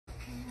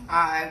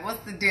Alright, what's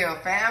the deal,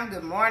 fam?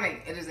 Good morning.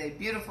 It is a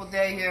beautiful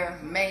day here,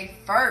 May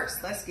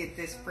 1st. Let's get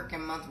this freaking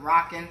month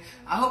rocking.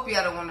 I hope you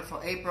had a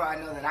wonderful April. I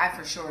know that I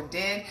for sure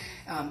did.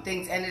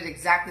 Things ended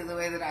exactly the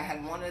way that I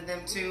had wanted them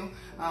to.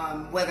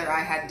 Whether I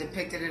had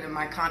depicted it in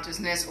my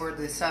consciousness or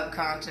the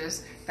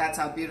subconscious, that's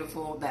how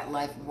beautiful that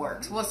life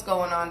works. What's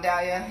going on,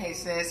 Dahlia? Hey,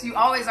 sis. You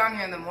always on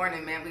here in the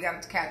morning, man. We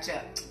got to catch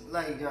up.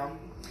 Love you, girl.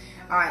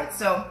 Alright,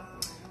 so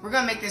we're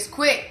going to make this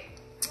quick.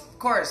 Of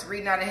course,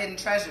 reading out of Hidden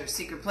Treasures,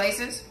 Secret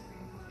Places.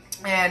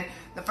 And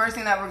the first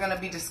thing that we're going to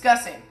be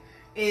discussing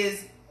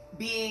is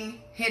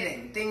being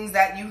hidden. Things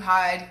that you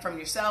hide from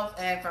yourself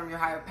and from your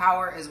higher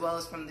power, as well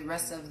as from the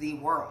rest of the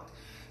world.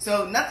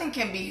 So nothing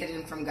can be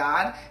hidden from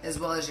God, as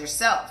well as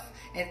yourself.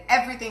 And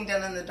everything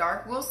done in the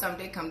dark will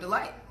someday come to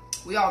light.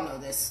 We all know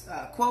this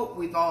quote.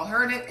 We've all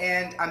heard it.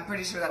 And I'm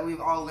pretty sure that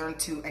we've all learned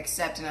to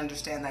accept and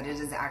understand that it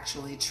is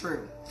actually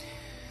true.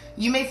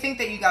 You may think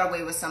that you got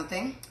away with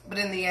something, but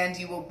in the end,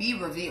 you will be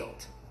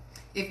revealed.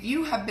 If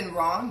you have been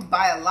wronged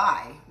by a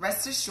lie,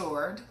 rest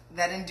assured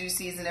that in due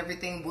season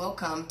everything will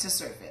come to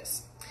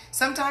surface.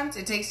 Sometimes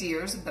it takes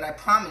years, but I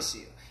promise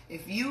you,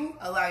 if you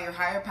allow your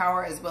higher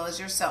power as well as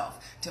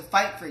yourself to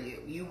fight for you,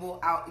 you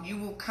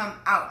will come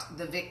out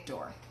the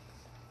victor.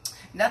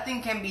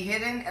 Nothing can be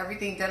hidden.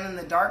 Everything done in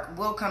the dark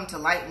will come to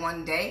light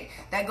one day.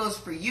 That goes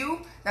for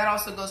you. That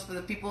also goes for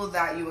the people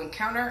that you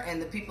encounter and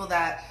the people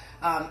that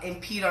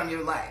impede on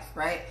your life,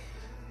 right?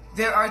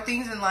 There are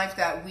things in life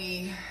that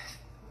we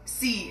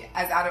see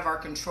as out of our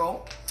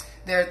control.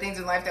 There are things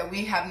in life that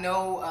we have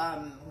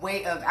no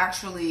way of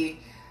actually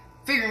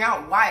figuring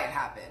out why it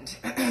happened,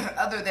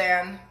 other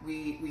than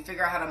we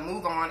figure out how to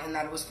move on and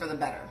that it was for the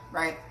better,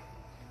 right?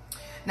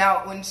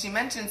 Now, when she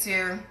mentions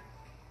here,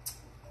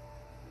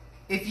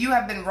 if you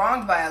have been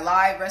wronged by a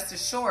lie, rest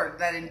assured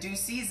that in due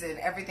season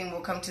everything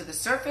will come to the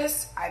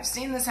surface. I've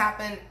seen this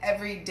happen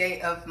every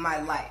day of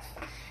my life,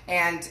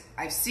 and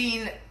I've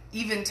seen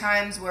even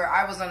times where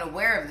I was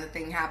unaware of the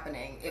thing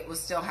happening, it was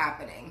still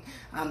happening.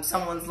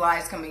 Someone's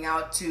lies coming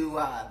out to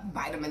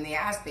bite them in the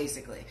ass,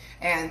 basically.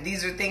 And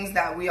these are things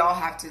that we all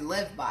have to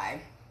live by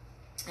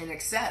and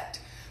accept.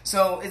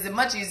 So is it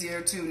much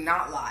easier to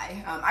not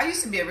lie? I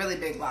used to be a really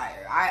big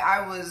liar.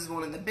 I was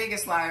one of the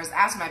biggest liars.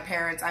 Ask my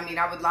parents. I mean,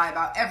 I would lie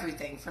about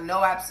everything for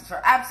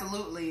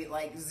absolutely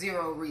like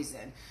zero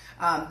reason.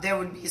 There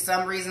would be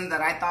some reasons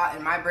that I thought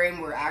in my brain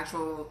were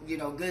actual,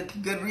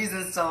 good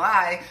reasons to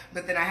lie.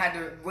 But then I had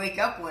to wake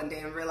up one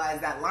day and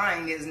realize that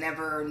lying is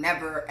never,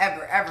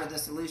 ever the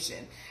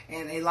solution.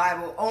 And a lie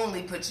will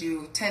only put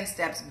you 10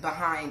 steps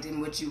behind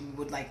in what you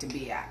would like to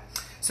be at.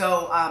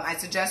 So I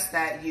suggest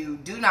that you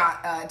do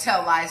not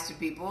tell lies to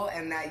people,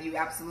 and that you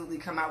absolutely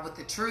come out with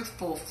the truth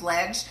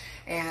full-fledged,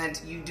 and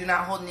you do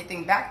not hold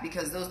anything back,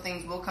 because those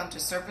things will come to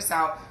surface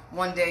out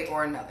one day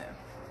or another.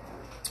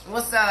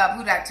 What's up?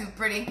 Who that too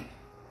pretty?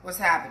 What's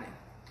happening?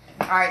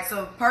 All right,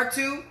 so part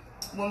 2,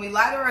 when we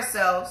lie to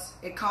ourselves,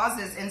 it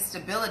causes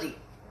instability.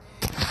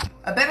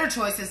 A better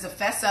choice is to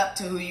fess up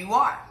to who you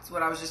are. That's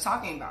what I was just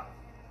talking about.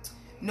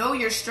 Know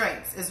your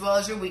strengths as well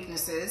as your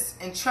weaknesses,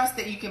 and trust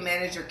that you can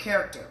manage your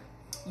character.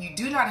 You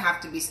do not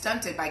have to be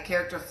stunted by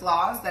character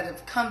flaws that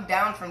have come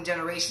down from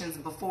generations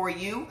before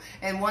you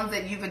and ones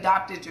that you've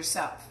adopted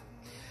yourself.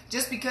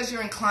 Just because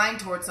you're inclined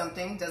towards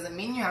something doesn't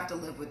mean you have to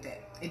live with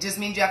it. It just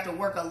means you have to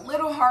work a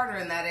little harder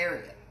in that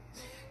area.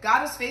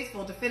 God is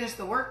faithful to finish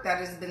the work that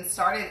has been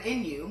started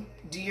in you.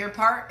 Do your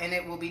part and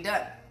it will be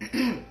done.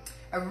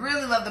 I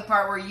really love the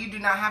part where you do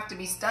not have to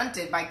be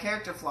stunted by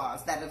character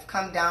flaws that have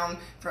come down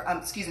for,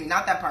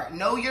 not that part.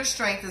 Know your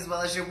strength as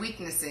well as your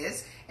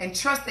weaknesses, and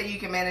trust that you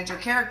can manage your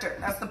character.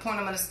 That's the point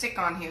I'm going to stick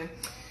on here.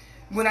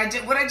 What I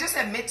just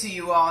admit to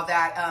you all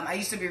that I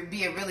used to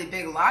be a really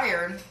big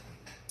liar.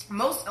 A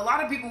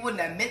lot of people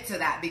wouldn't admit to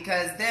that,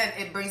 because then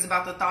it brings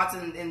about the thoughts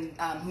in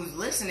who's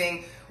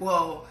listening.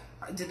 Well,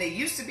 did they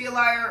used to be a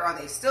liar? Are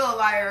they still a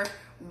liar?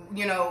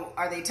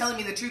 Are they telling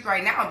me the truth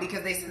right now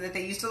because they said that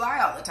they used to lie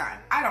all the time?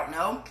 I don't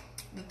know.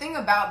 The thing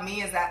about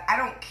me is that I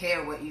don't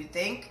care what you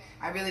think.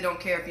 I really don't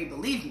care if you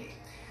believe me,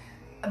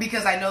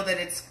 because I know that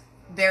it's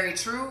very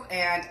true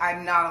and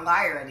I'm not a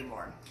liar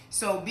anymore.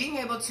 So being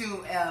able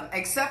to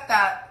accept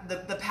that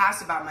the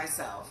past about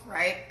myself,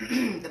 right?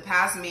 The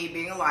past me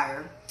being a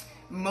liar,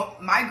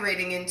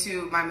 migrating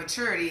into my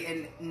maturity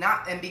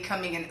and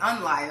becoming an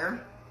unliar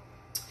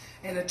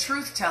and a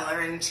truth teller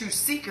and a truth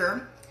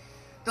seeker.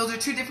 Those are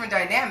two different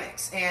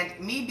dynamics, and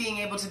me being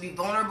able to be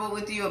vulnerable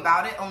with you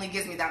about it only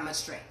gives me that much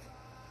strength.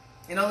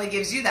 It only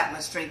gives you that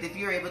much strength if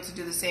you're able to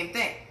do the same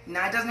thing.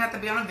 Now, it doesn't have to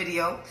be on a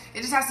video.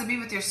 It just has to be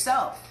with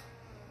yourself.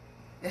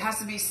 It has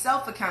to be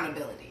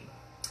self-accountability.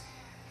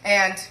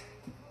 And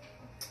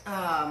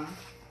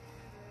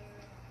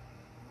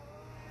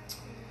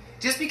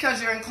just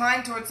because you're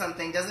inclined towards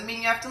something doesn't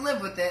mean you have to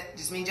live with it. It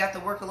just means you have to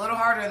work a little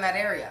harder in that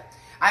area.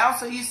 I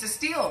also used to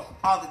steal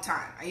all the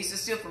time. I used to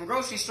steal from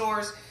grocery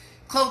stores,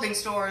 clothing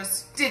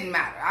stores, didn't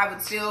matter. I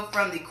would steal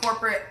from the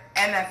corporate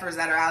MFers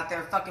that are out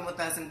there fucking with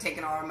us and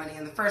taking all our money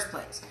in the first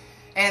place.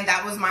 And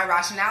that was my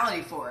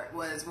rationality for it,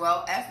 was,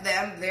 well, F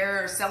them,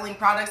 they're selling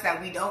products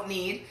that we don't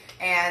need,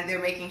 and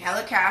they're making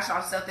hella cash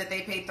off stuff that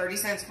they paid 30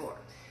 cents for.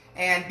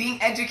 And being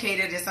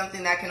educated is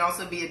something that can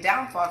also be a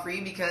downfall for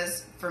you,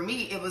 because for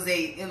me, it was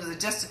a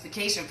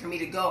justification for me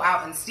to go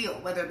out and steal,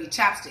 whether it be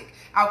chapstick,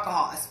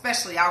 alcohol,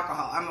 especially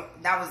alcohol.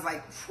 That was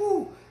like,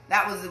 whew,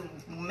 that was the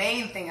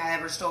main thing I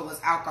ever stole,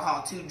 was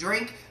alcohol, to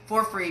drink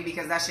for free,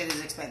 because that shit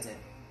is expensive.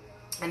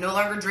 I no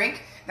longer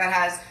drink.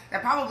 That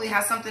probably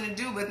has something to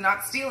do with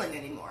not stealing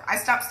anymore. I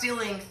stopped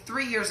stealing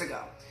 3 years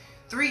ago.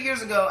 3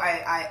 years ago,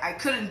 I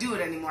couldn't do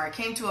it anymore. I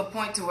came to a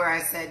point to where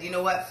I said, you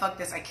know what, fuck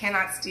this. I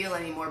cannot steal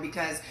anymore,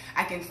 because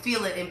I can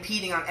feel it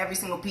impeding on every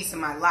single piece of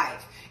my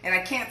life. And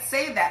I can't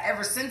say that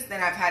ever since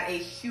then I've had a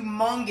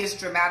humongous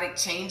dramatic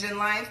change in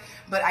life,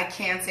 but I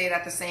can say it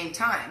at the same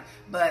time.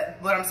 But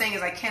what I'm saying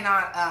is I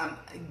cannot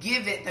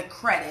give it the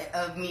credit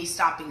of me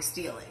stopping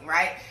stealing,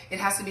 right? It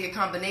has to be a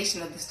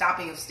combination of the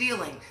stopping of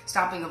stealing,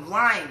 stopping of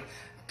lying,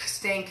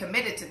 staying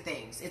committed to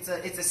things. It's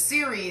a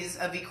series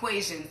of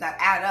equations that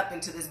add up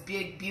into this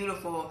big,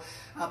 beautiful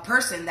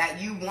person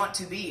that you want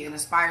to be and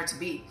aspire to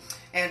be.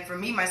 And for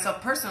me,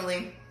 myself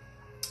personally,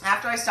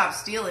 after I stopped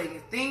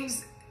stealing,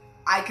 things,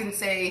 I can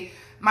say,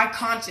 my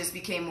conscience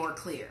became more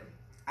clear.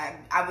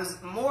 I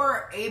was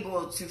more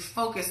able to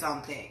focus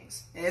on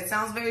things. And it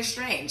sounds very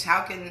strange.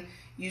 How can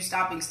you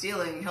stopping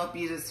stealing help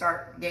you to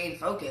start gain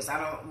focus?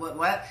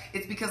 What?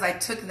 It's because I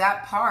took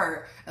that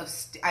part of,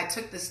 I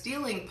took the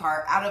stealing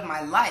part out of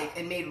my life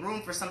and made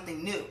room for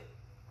something new.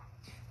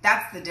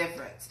 That's the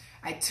difference.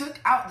 I took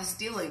out the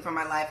stealing from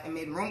my life and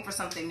made room for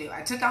something new.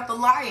 I took out the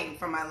lying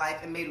from my life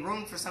and made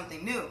room for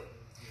something new.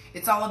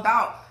 It's all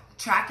about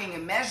tracking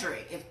and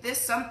measuring. If this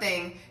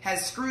something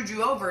has screwed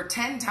you over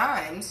 10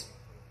 times,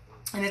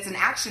 and it's an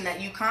action that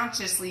you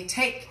consciously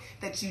take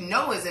that you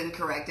know is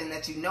incorrect and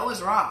that you know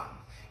is wrong,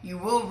 you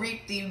will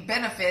reap the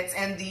benefits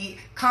and the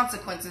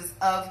consequences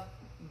of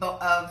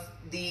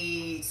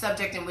the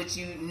subject in which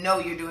you know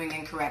you're doing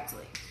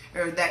incorrectly,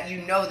 or that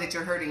you know that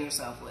you're hurting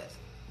yourself with.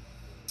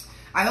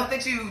 I hope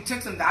that you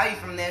took some value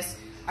from this.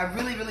 I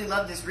really, really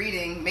love this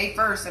reading. May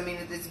 1st, I mean,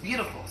 it's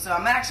beautiful. So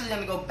I'm actually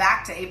going to go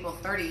back to April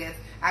 30th.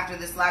 After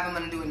this live, I'm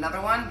going to do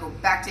another one. Go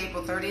back to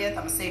April 30th. I'm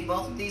going to save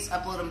both of these,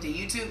 upload them to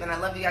YouTube. And I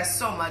love you guys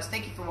so much.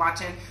 Thank you for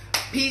watching.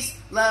 Peace,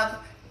 love,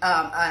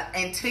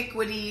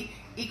 antiquity,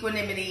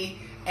 equanimity,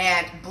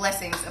 and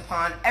blessings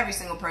upon every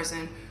single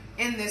person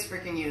in this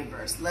freaking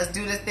universe. Let's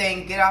do this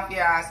thing. Get off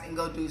your ass and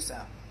go do so.